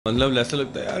मतलब ऐसा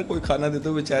लगता है यार कोई खाना दे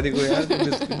दो बेचारी को यार, कोई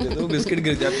बिस्किट दे दो, बिस्किट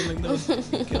गिर जाते हैं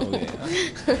लगता क्या हो गया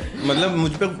यार।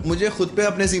 मतलब मुझे खुद पे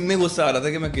अपने सीन में गुस्सा आ रहा था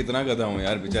कि मैं कितना गधा हूँ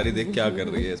यार, बेचारी देख क्या कर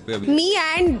रही है इस पे अभी। Me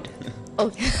and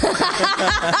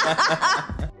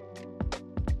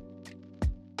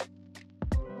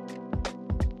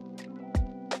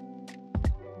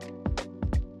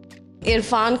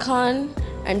Irfan Khan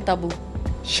and Tabu.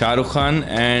 Shahrukh Khan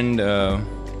and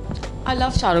I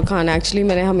love Shahrukh Khan actually.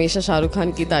 मैंने हमेशा शाहरुख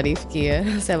खान की तारीफ़ की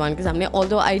है सहबान के सामने।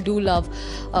 Although I do love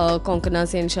Konkona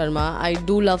Sen Sharma, I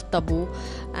do love Tabu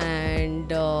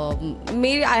and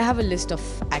मेरे I have a list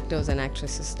of actors and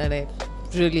actresses that I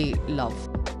really love.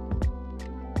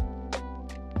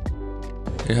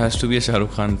 It has to be a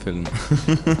Shahrukh Khan film.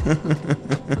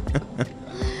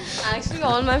 Actually,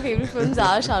 all my favorite films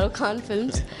are Shahrukh Khan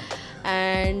films,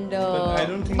 and I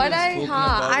don't think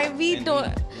we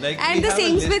don't. Like, and the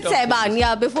same with Sehban.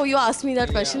 Yeah, before you ask me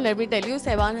that question, let me tell you,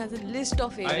 Sehban has a list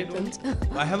of favorite films.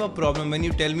 I have a problem when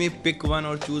you tell me pick one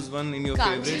or choose one in your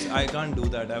favorites. I can't do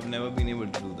that. I've never been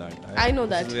able to do that. I know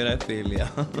that. This is where I fail.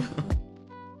 Yeah.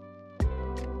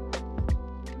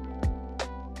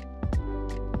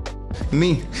 Me.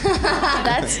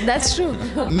 That's true.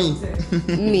 Me.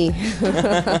 Me.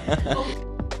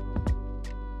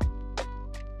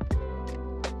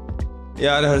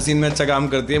 यार हर scene में अच्छा काम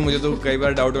करती है, मुझे तो कई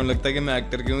बार doubt होने लगता है कि मैं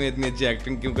एक्टर क्यों हूँ, इतनी अच्छी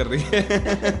एक्टिंग क्यों कर रही है।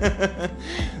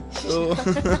 तो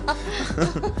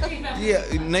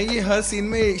ये हर सीन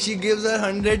में she gives her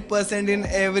 100% in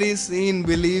every scene.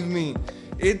 Believe me,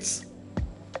 it's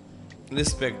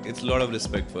respect. It's a lot of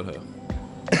respect for her.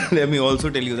 Let me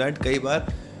also tell you that कई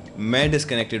बार मैं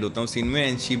डिस्कनेक्टेड होता हूँ सीन में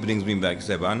and she brings me back.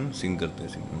 सहबान scene करते हैं,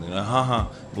 scene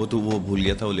हाँ वो तो वो भूल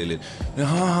गया था, वो ले ले,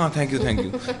 हाँ thank you.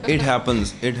 It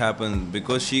happens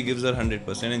because she gives her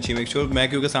 100% and she make sure मैं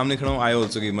क्योंकि सामने खड़ा हूँ, I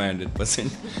also give my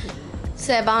 100%.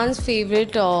 Sehban's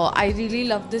favorite, I really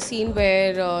love the scene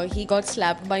where he got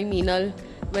slapped by Meenal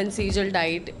when Sejal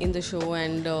died in the show,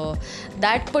 and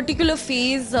that particular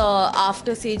phase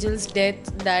after Sejal's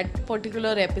death, that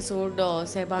particular episode,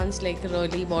 Sehban's like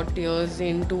really brought tears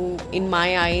in my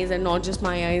eyes, and not just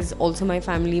my eyes, also my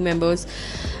family members,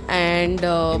 and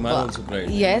also cried.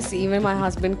 Yes, even my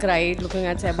husband cried looking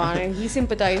at Sehban, and he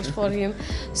sympathized for him.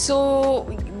 So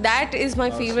that is my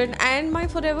favorite, and my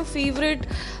forever favorite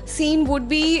scene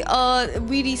would be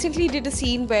we recently did a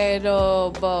scene where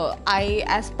I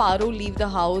as Paro leave the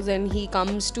house and he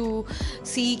comes to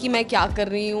see कि मैं क्या कर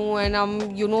रही हूँ, and I'm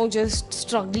just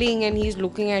struggling, and he's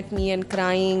looking at me and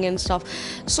crying and stuff.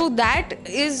 So that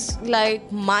is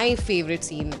like my favorite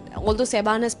scene. Although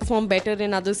Sehban has performed better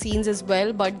in other scenes as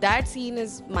well, but that scene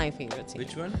is my favorite scene.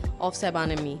 Which one? Of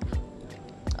Sehban and me.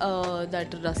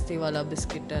 That raste wala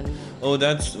biscuit and. Oh,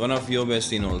 that's one of your best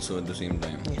scene also at the same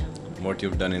time. Yeah. What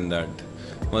you've done in that.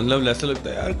 मतलब ऐसा लगता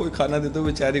है यार कोई खाना दे दो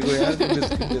बेचारी को यार, कोई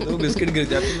बिस्किट दे दो, बिस्किट गिर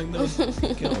जाते हैं लगता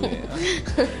क्या हो गया यार।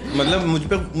 मतलब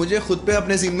मुझे खुद पे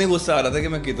अपने सीन में गुस्सा आ रहा था कि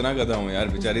मैं कितना गधा हूँ यार,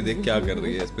 बेचारी देख क्या कर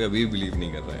रही है इस पे, अभी बिलीव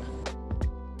नहीं कर रहा है।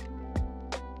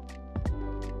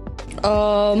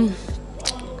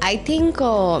 I think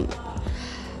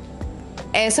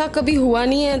ऐसा कभी हुआ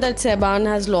नहीं है that Sehban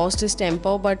has lost his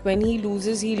temper, but when he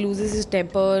loses his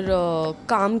temper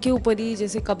काम के ऊपर ही,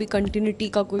 जैसे कभी continuity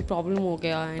का कोई problem हो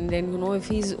गया, and then if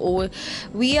he's over,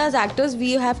 we as actors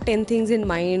we have 10 things in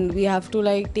mind. We have to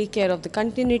like take care of the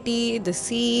continuity, the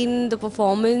scene, the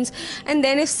performance, and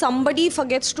then if somebody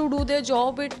forgets to do their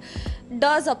job, it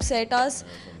does upset us.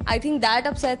 I think that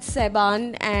upsets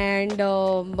Sehban, and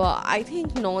I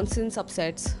think nonsense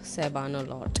upsets Sehban a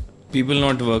lot. People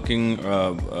not working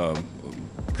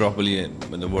properly,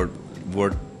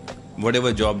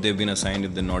 whatever job they've been assigned,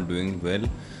 if they're not doing well,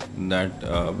 that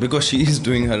because she is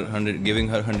doing giving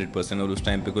her 100% और उस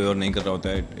time पे कोई और नहीं कर रहा होता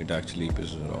है, it actually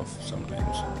pisses her off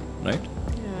sometimes, right?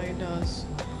 Yeah, it does.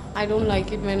 I don't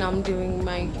like it when I'm doing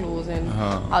my clothes and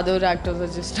other actors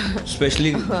are just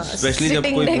especially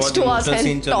जब कोई बहुत emotional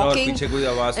scene चल रहा है और पीछे कोई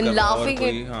आवाज कर रहा है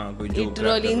और कोई joke it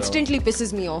really instantly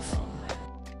pisses me off.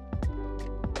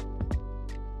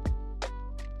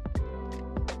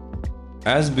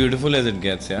 As beautiful as it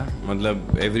gets, yeah.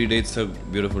 मतलब every day it's a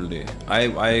beautiful day.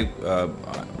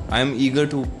 I'm eager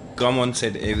to come on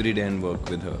set every day and work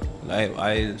with her.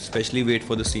 I especially wait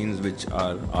for the scenes which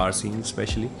are our scenes,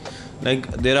 especially. Like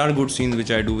there are good scenes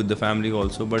which I do with the family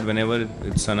also, but whenever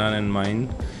it's Sana and mine,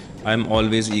 I'm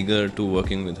always eager to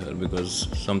working with her because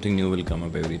something new will come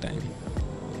up every time.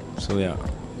 So yeah,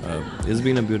 it's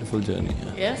been a beautiful journey.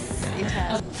 Yeah. Yes, it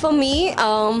has. For me,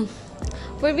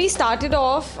 When we started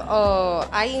off,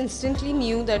 I instantly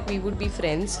knew that we would be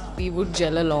friends. We would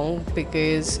gel along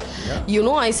because, you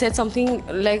know, I said something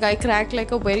like I cracked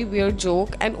like a very weird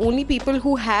joke, and only people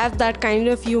who have that kind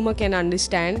of humor can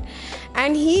understand.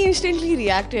 And he instantly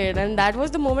reacted, and that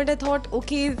was the moment I thought,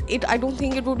 okay, I don't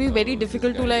think it would be very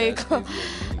difficult to like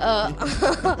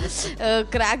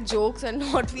crack jokes and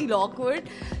not feel awkward.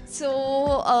 So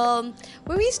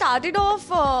when we started off,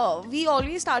 we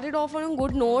always started off on a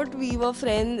good note. We were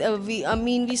friends.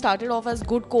 We started off as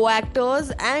good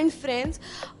co-actors and friends.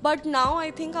 But now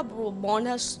I think our bond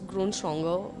has grown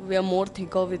stronger. We are more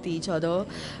thicker with each other.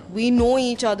 We know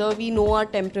each other. We know our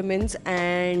temperaments,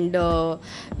 and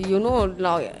you know,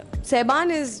 now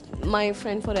Sehban is my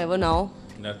friend forever now.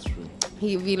 That's true.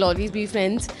 We'll always be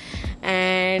friends,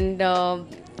 and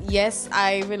yes,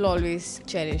 I will always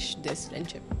cherish this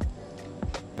friendship.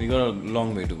 We got a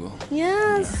long way to go.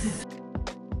 Yes.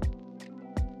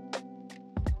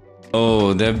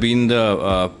 Oh, they've been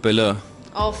the pillar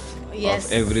Of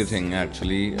of everything,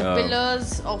 actually.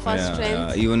 Pillars of our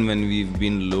strength. Even when we've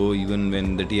been low, even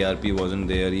when the TRP wasn't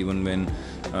there, even when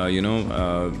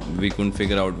we couldn't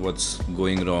figure out what's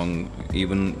going wrong,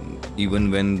 even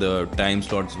when the time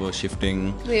slots were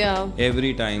shifting. Yeah.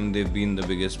 Every time they've been the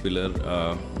biggest pillar.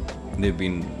 They've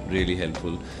been really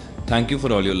helpful. Thank you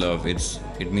for all your love.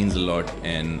 It means a lot,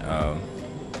 and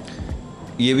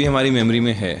ये भी हमारी memory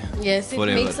में है. Yes, it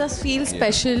forever. makes us feel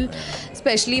special,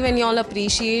 especially when y'all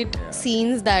appreciate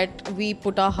scenes that we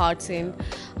put our hearts in.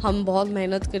 हम बहुत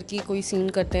मेहनत करके कोई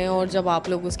scene करते हैं, और जब आप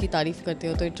लोग उसकी तारीफ करते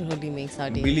हो तो it really makes our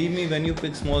day. Believe me, when you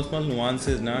pick small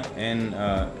nuances, na, and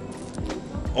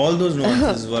all those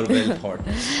nuances were well thought.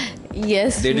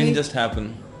 Yes. They didn't just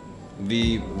happen.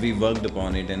 We worked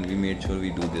upon it, and we made sure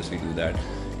we do this, we do that.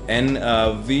 And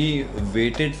we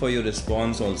waited for your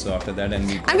response also after that, and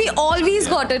we always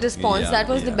got a response. That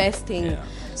was the best thing. Yeah.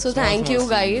 So thank you,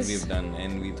 guys. We've done,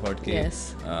 and we thought, okay,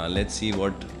 Yes. Let's see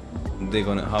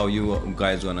how you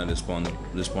guys gonna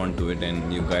respond to it,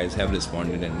 and you guys have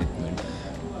responded, and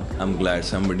I'm glad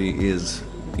somebody is,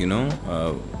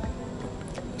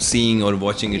 seeing or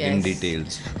watching it in Yes.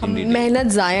 details. मेहनत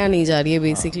ज़ाया नहीं जा रही है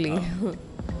basically.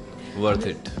 Worth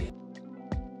it.